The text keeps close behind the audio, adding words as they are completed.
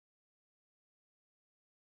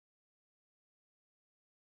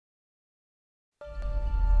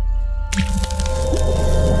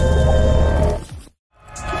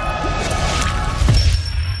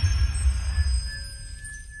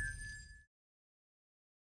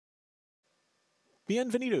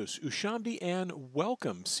Bienvenidos, Ushamdi, and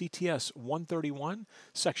welcome CTS-131,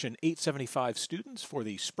 Section 875 students for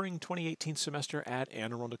the Spring 2018 semester at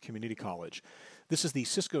Anne Arundel Community College. This is the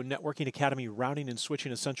Cisco Networking Academy Routing and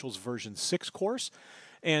Switching Essentials version 6 course,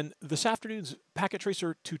 and this afternoon's Packet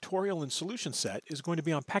Tracer tutorial and solution set is going to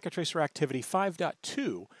be on Packet Tracer Activity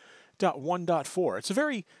 5.2.1.4. It's a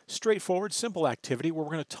very straightforward, simple activity where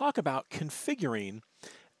we're going to talk about configuring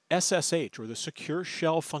SSH, or the Secure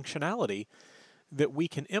Shell functionality that we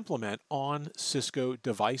can implement on Cisco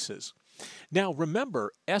devices. Now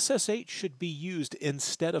remember, SSH should be used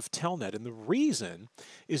instead of Telnet, and the reason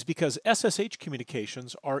is because SSH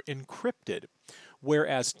communications are encrypted,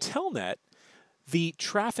 whereas Telnet, the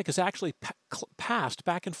traffic is actually passed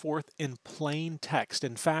back and forth in plain text.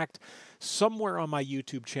 In fact, somewhere on my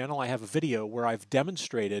YouTube channel I have a video where I've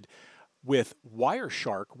demonstrated with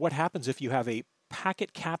Wireshark what happens if you have a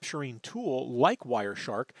packet capturing tool like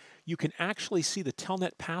Wireshark. You can actually see the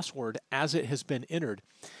Telnet password as it has been entered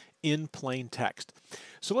in plain text.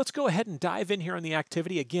 So let's go ahead and dive in here on the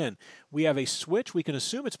activity. Again, we have a switch. We can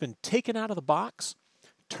assume it's been taken out of the box,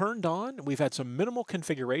 turned on. We've had some minimal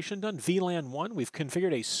configuration done. VLAN 1, we've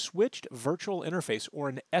configured a switched virtual interface, or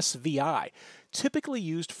an SVI, typically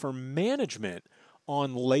used for management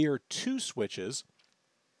on layer 2 switches,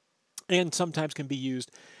 and sometimes can be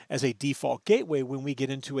used as a default gateway when we get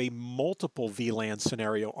into a multiple VLAN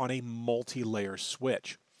scenario on a multi-layer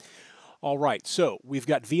switch. All right, so we've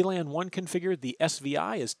got VLAN 1 configured. The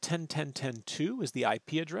SVI is 10.10.10.2 is the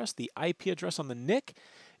IP address. The IP address on the NIC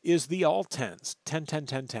is the all 10s,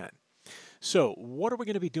 10.10.10.10. So what are we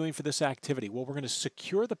going to be doing for this activity? Well, we're going to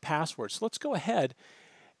secure the password. So let's go ahead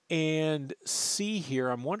and see here.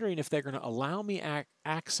 I'm wondering if they're going to allow me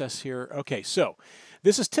access here. Okay, so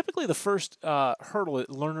this is typically the first hurdle that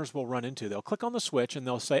learners will run into. They'll click on the switch and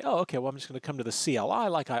they'll say, oh, okay, well, I'm just going to come to the CLI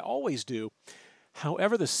like I always do.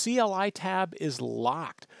 However, the CLI tab is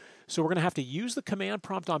locked. So we're going to have to use the command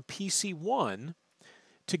prompt on PC1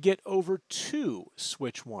 to get over to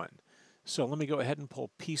switch 1. So let me go ahead and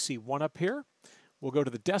pull PC1 up here. We'll go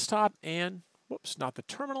to the desktop and, whoops, not the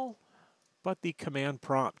terminal, but the command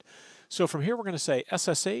prompt. So from here we're going to say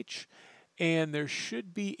SSH, and there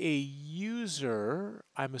should be a user,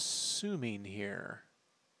 I'm assuming here,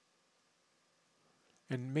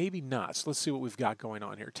 and maybe not. So let's see what we've got going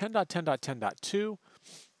on here. 10.10.10.2,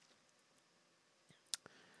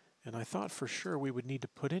 and I thought for sure we would need to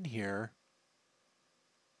put in here,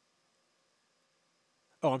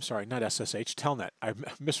 oh, I'm sorry, not SSH, Telnet. I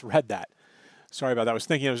misread that. Sorry about that. I was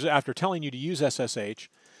thinking it was after telling you to use SSH.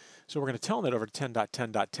 So we're going to Telnet over to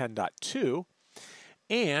 10.10.10.2,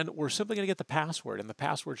 and we're simply going to get the password, and the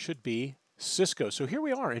password should be Cisco. So here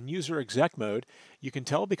we are in user exec mode. You can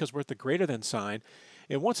tell because we're at the greater than sign.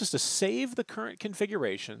 It wants us to save the current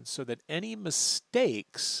configuration so that any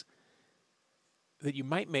mistakes that you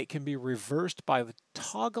might make can be reversed by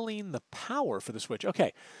toggling the power for the switch.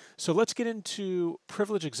 Okay, so let's get into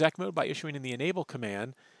privilege exec mode by issuing in the enable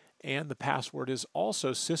command, and the password is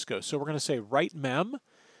also Cisco. So we're going to say write mem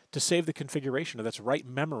to save the configuration, and that's write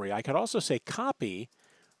memory. I could also say copy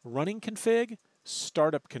running config,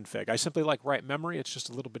 startup config. I simply like write memory. It's just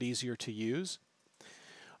a little bit easier to use.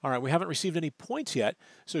 All right, we haven't received any points yet,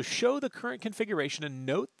 so show the current configuration and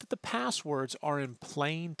note that the passwords are in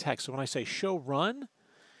plain text. So when I say show run,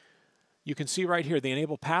 you can see right here the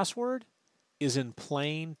enable password is in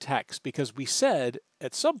plain text because we said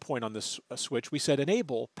at some point on this switch, we said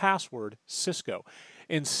enable password Cisco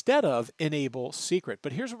instead of enable secret.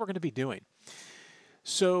 But here's what we're going to be doing.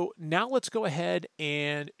 So now let's go ahead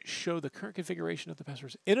and show the current configuration of the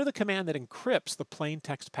passwords. Enter the command that encrypts the plain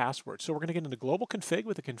text password. So we're going to get into global config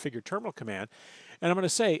with the configure terminal command, and I'm going to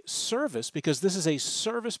say service, because this is a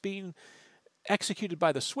service being executed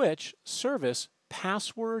by the switch, service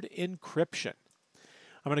password encryption.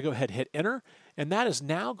 I'm going to go ahead and hit enter, and that is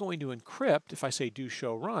now going to encrypt. If I say do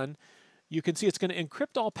show run, you can see it's going to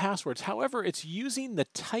encrypt all passwords. However, it's using the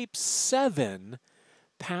type 7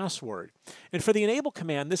 password. And for the enable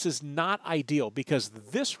command, this is not ideal because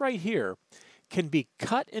this right here can be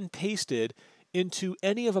cut and pasted into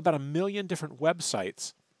any of about 1 million different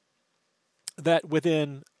websites that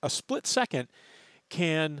within a split second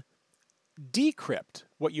can decrypt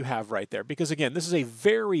what you have right there. Because again, this is a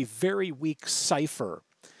very, very weak cipher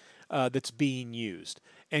that's being used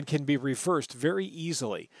and can be reversed very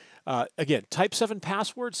easily. Again, type 7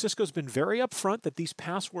 passwords, Cisco's been very upfront that these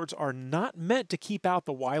passwords are not meant to keep out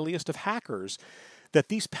the wiliest of hackers, that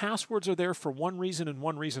these passwords are there for one reason and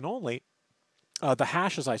one reason only. The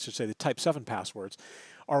hashes, I should say, the type 7 passwords,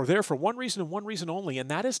 are there for one reason and one reason only, and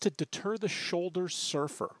that is to deter the shoulder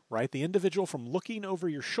surfer, right? The individual from looking over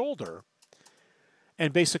your shoulder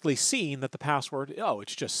and basically seeing that the password, oh,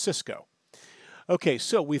 it's just Cisco. Okay,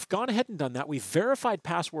 so we've gone ahead and done that. We've verified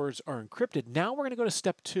passwords are encrypted. Now we're going to go to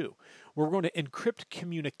step 2. We're going to encrypt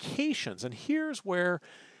communications. And here's where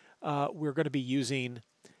we're going to be using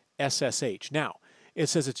SSH. Now, it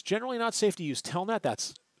says it's generally not safe to use Telnet.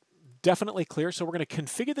 That's definitely clear. So we're going to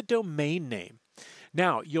configure the domain name.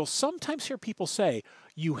 Now, you'll sometimes hear people say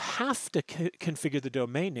you have to configure the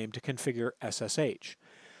domain name to configure SSH.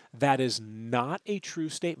 That is not a true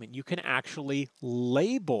statement. You can actually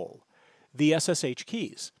label the SSH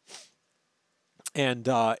keys and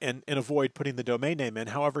avoid putting the domain name in.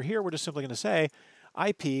 However, here we're just simply going to say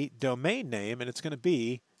IP domain name, and it's going to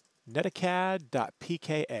be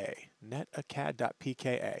netacad.pka.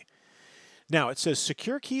 Netacad.pka. Now, it says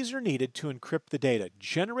secure keys are needed to encrypt the data.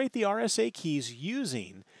 Generate the RSA keys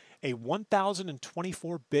using a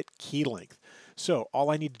 1024-bit key length. So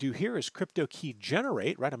all I need to do here is crypto key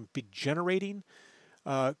generate, right? I'm going to be generating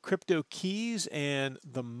crypto keys, and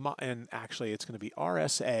actually it's going to be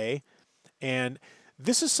RSA. And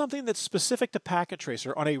this is something that's specific to packet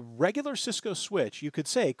tracer. On a regular Cisco switch, you could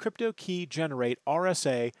say crypto key generate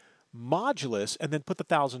RSA modulus and then put the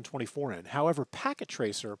 1024 in. However, packet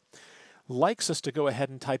tracer likes us to go ahead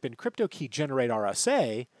and type in crypto key generate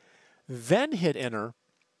RSA, then hit enter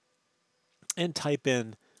and type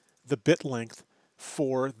in the bit length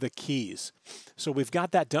for the keys. So we've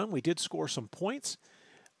got that done. We did score some points.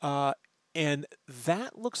 And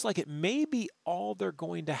that looks like it may be all they're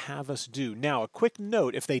going to have us do. Now, a quick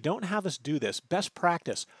note, if they don't have us do this, best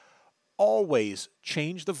practice, always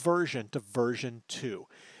change the version to version 2.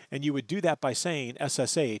 And you would do that by saying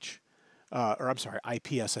SSH,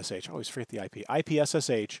 IPSSH. I always forget the IP.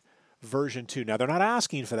 IPSSH version 2. Now, they're not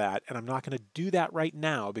asking for that, and I'm not going to do that right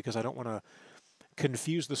now because I don't want to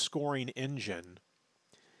confuse the scoring engine.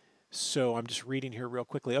 So I'm just reading here real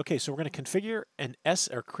quickly. Okay, so we're going to configure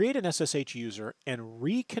create an SSH user and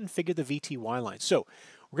reconfigure the VTY line. So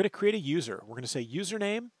we're going to create a user. We're going to say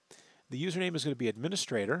username. The username is going to be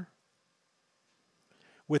administrator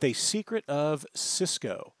with a secret of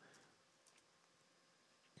Cisco.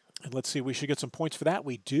 And let's see, we should get some points for that.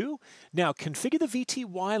 We do. Now, configure the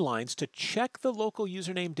VTY lines to check the local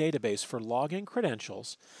username database for login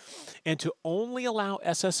credentials and to only allow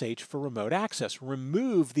SSH for remote access.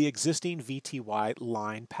 Remove the existing VTY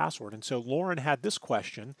line password. And so Lauren had this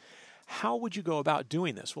question. How would you go about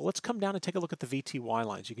doing this? Well, let's come down and take a look at the VTY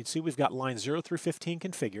lines. You can see we've got lines 0 through 15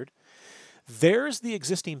 configured. There's the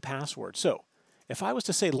existing password. So if I was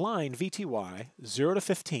to say line VTY 0 to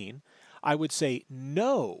 15, I would say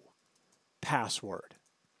no password.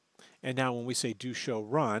 And now when we say do show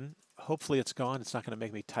run, hopefully it's gone. It's not going to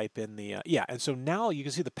make me type in the, yeah. And so now you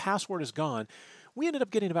can see the password is gone. We ended up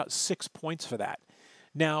getting about 6 points for that.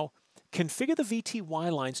 Now, configure the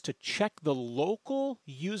VTY lines to check the local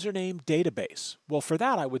username database. Well, for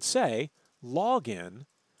that, I would say login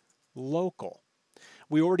local.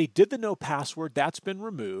 We already did the no password. That's been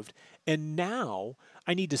removed. And now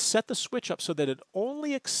I need to set the switch up so that it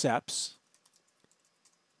only accepts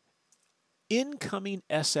incoming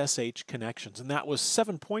SSH connections. And that was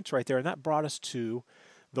 7 points right there. And that brought us to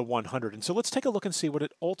the 100. And so let's take a look and see what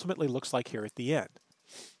it ultimately looks like here at the end.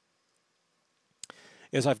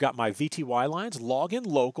 Is I've got my VTY lines, login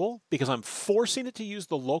local, because I'm forcing it to use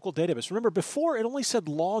the local database. Remember, before it only said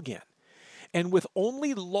login. And with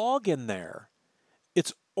only login there,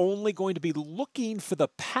 it's only going to be looking for the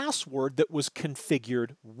password that was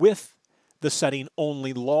configured with the setting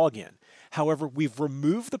only login. However, we've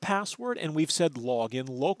removed the password and we've said login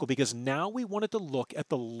local because now we wanted to look at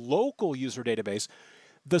the local user database,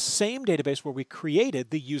 the same database where we created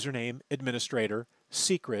the username administrator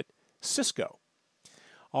secret Cisco.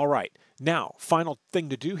 All right, now, final thing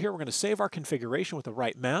to do here, we're going to save our configuration with the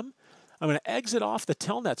right mem. I'm going to exit off the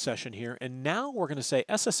telnet session here, and now we're going to say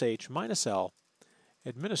SSH-L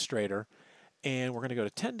administrator, and we're going to go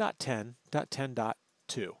to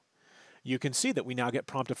 10.10.10.2. You can see that we now get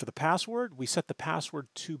prompted for the password. We set the password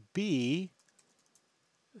to be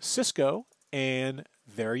Cisco, and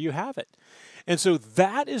there you have it. And so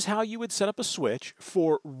that is how you would set up a switch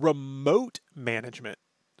for remote management.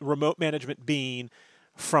 Remote management being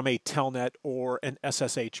from a telnet or an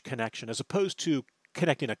SSH connection, as opposed to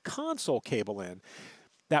connecting a console cable in.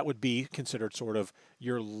 That would be considered sort of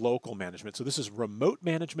your local management. So this is remote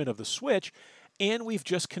management of the switch, and we've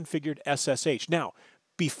just configured SSH. Now,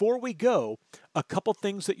 before we go, a couple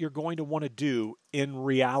things that you're going to want to do in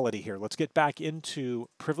reality here. Let's get back into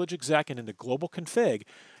privilege exec and into global config.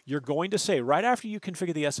 You're going to say, right after you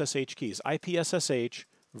configure the SSH keys, IPSSH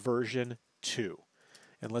version 2.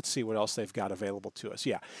 And let's see what else they've got available to us.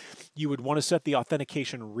 Yeah, you would want to set the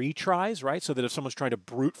authentication retries, right? So that if someone's trying to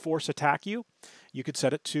brute force attack you, you could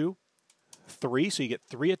set it to 3, so you get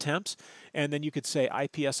 3 attempts. And then you could say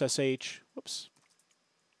IPSSH, whoops,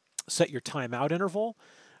 set your timeout interval,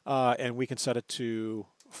 and we can set it to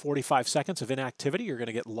 45 seconds of inactivity. You're going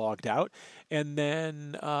to get logged out. And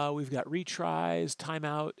then we've got retries,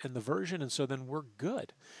 timeout, and the version, and so then we're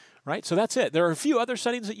good. Right, so that's it. There are a few other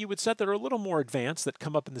settings that you would set that are a little more advanced that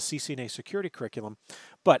come up in the CCNA security curriculum,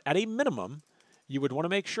 but at a minimum, you would want to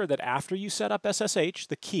make sure that after you set up SSH,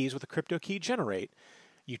 the keys with the crypto key generate,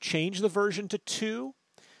 you change the version to 2,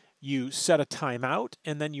 you set a timeout,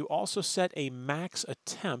 and then you also set a max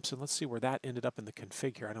attempts, and let's see where that ended up in the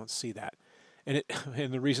config here. I don't see that. And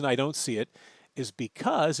the reason I don't see it is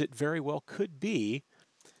because it very well could be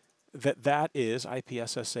that that is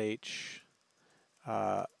IPSSH,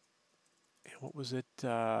 what was it?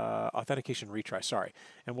 Authentication retry, sorry.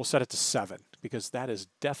 And we'll set it to 7 because that is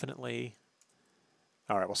definitely,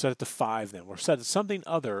 all right, we'll set it to 5 then. We'll set it to something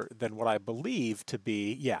other than what I believe to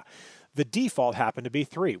be, yeah. The default happened to be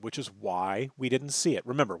 3, which is why we didn't see it.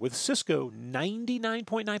 Remember, with Cisco,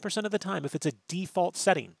 99.9% of the time, if it's a default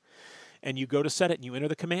setting and you go to set it and you enter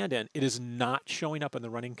the command in, it is not showing up in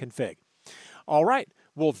the running config. All right,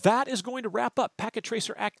 well, that is going to wrap up Packet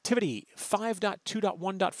Tracer Activity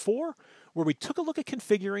 5.2.1.4, where we took a look at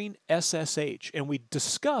configuring SSH, and we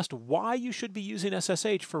discussed why you should be using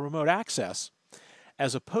SSH for remote access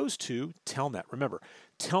as opposed to Telnet. Remember,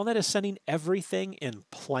 Telnet is sending everything in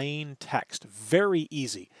plain text. Very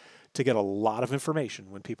easy to get a lot of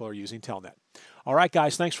information when people are using Telnet. All right,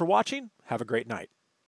 guys, thanks for watching. Have a great night.